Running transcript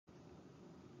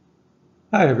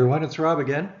Hi everyone, it's Rob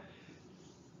again.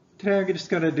 Today I'm just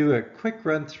going to do a quick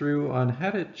run through on how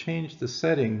to change the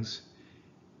settings,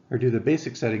 or do the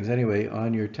basic settings anyway,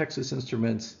 on your Texas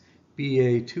Instruments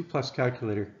BA 2 Plus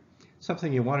calculator.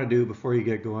 Something you want to do before you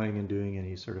get going and doing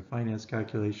any sort of finance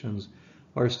calculations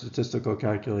or statistical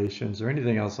calculations or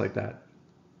anything else like that.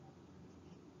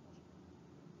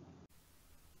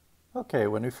 Okay,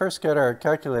 when we first get our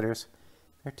calculators,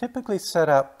 they're typically set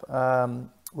up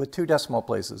with two decimal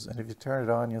places. And if you turn it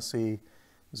on, you'll see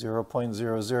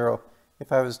 0.00.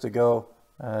 If I was to go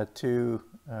 2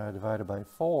 divided by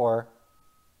 4,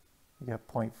 you get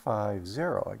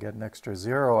 0.50. I get an extra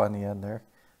 0 on the end there.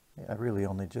 I really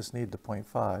only just need the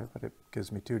 0.5, but it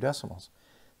gives me two decimals.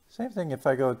 Same thing if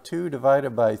I go 2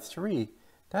 divided by 3,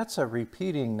 that's a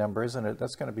repeating number, isn't it?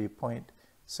 That's going to be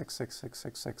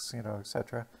 0.66666,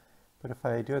 etc. But if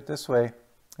I do it this way,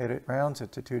 it rounds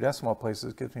it to two decimal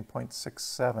places, gives me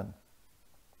 0.67.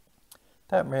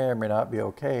 That may or may not be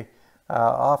okay.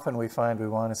 Often we find we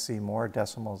want to see more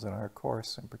decimals in our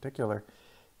course in particular,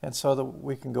 and so that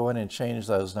we can go in and change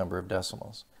those number of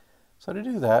decimals. So to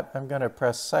do that, I'm going to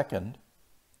press second,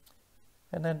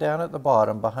 and then down at the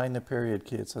bottom behind the period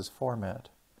key it says Format.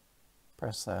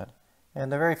 Press that,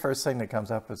 and the very first thing that comes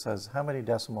up, it says how many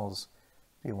decimals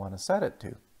do you want to set it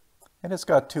to? And it's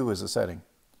got 2 as a setting.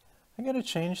 I'm going to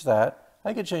change that.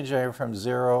 I can change it from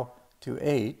 0 to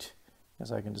 8,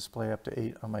 because I can display up to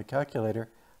 8 on my calculator.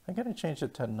 I'm going to change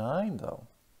it to 9 though.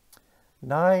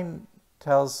 9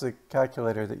 tells the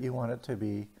calculator that you want it to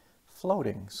be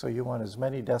floating, so you want as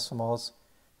many decimals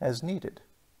as needed,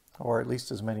 or at least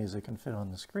as many as it can fit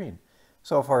on the screen.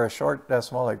 So for a short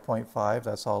decimal like 0.5,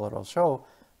 that's all it'll show,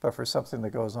 but for something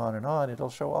that goes on, it'll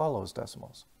show all those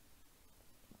decimals.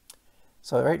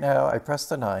 So right now I press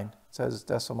the 9, it says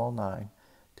decimal 9.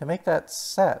 To make that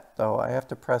set though, I have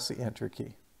to press the Enter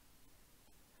key.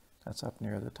 That's up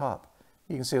near the top.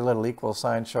 You can see a little equal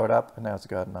sign showed up, and now it's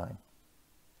got 9.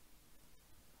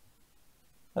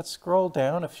 Let's scroll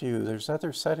down a few. There's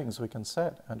other settings we can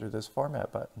set under this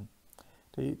Format button.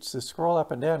 To scroll up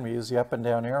and down, we use the up and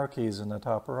down arrow keys in the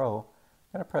top row.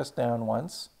 I'm going to press down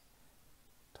once,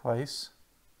 twice,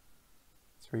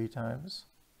 3 times,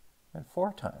 and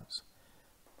 4 times.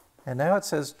 And now it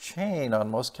says chain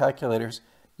on most calculators.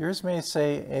 Yours may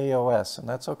say AOS, and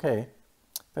that's okay.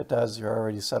 If it does, you're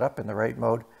already set up in the right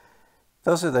mode.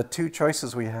 Those are the 2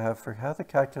 choices we have for how the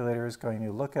calculator is going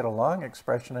to look at a long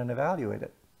expression and evaluate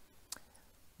it.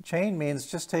 Chain means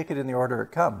just take it in the order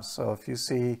it comes. So if you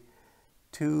see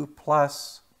 2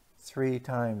 plus 3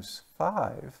 times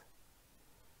 5,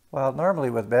 well,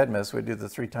 normally with BEDMAS, we'd do the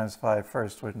 3 times 5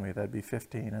 first, wouldn't we? That'd be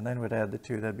 15, and then we'd add the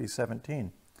 2, that'd be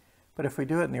 17. But if we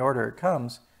do it in the order it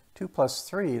comes, 2 plus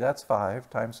 3, that's 5,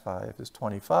 times 5 is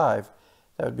 25.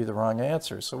 That would be the wrong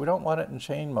answer. So we don't want it in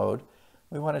chain mode.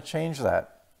 We want to change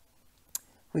that.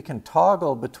 We can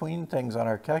toggle between things on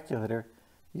our calculator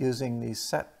using the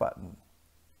Set button.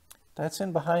 That's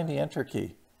in behind the Enter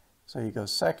key. So you go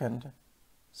second,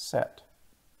 Set,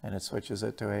 and it switches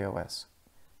it to AOS.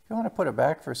 If you want to put it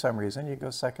back for some reason, you go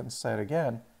second, Set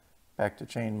again, back to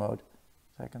chain mode,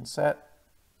 second, Set,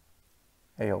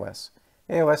 AOS.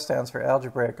 AOS stands for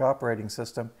Algebraic Operating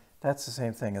System. That's the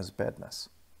same thing as BEDMAS.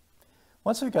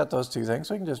 Once we've got those 2 things,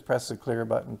 we can just press the clear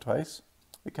button twice.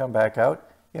 We come back out.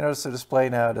 You notice the display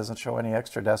now doesn't show any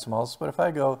extra decimals, but if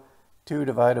I go 2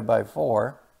 divided by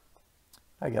 4,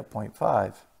 I get 0.5.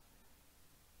 If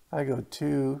I go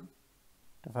 2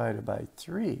 divided by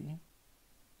 3,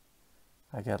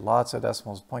 I get lots of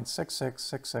decimals,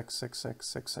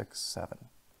 0.66666667.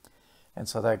 And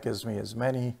so that gives me as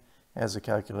many as the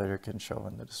calculator can show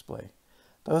in the display.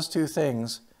 Those 2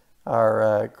 things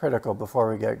are critical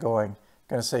before we get going.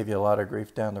 Going to save you a lot of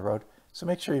grief down the road. So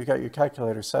make sure you've got your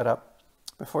calculator set up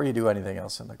before you do anything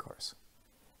else in the course.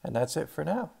 And that's it for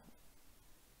now.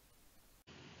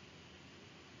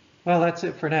 Well, that's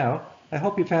it for now. I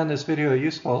hope you found this video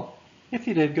useful. If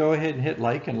you did, go ahead and hit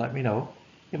like and let me know.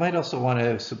 You might also want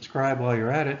to subscribe while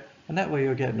you're at it, and that way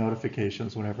you'll get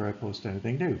notifications whenever I post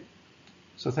anything new.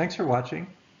 So thanks for watching,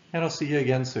 and I'll see you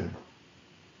again soon.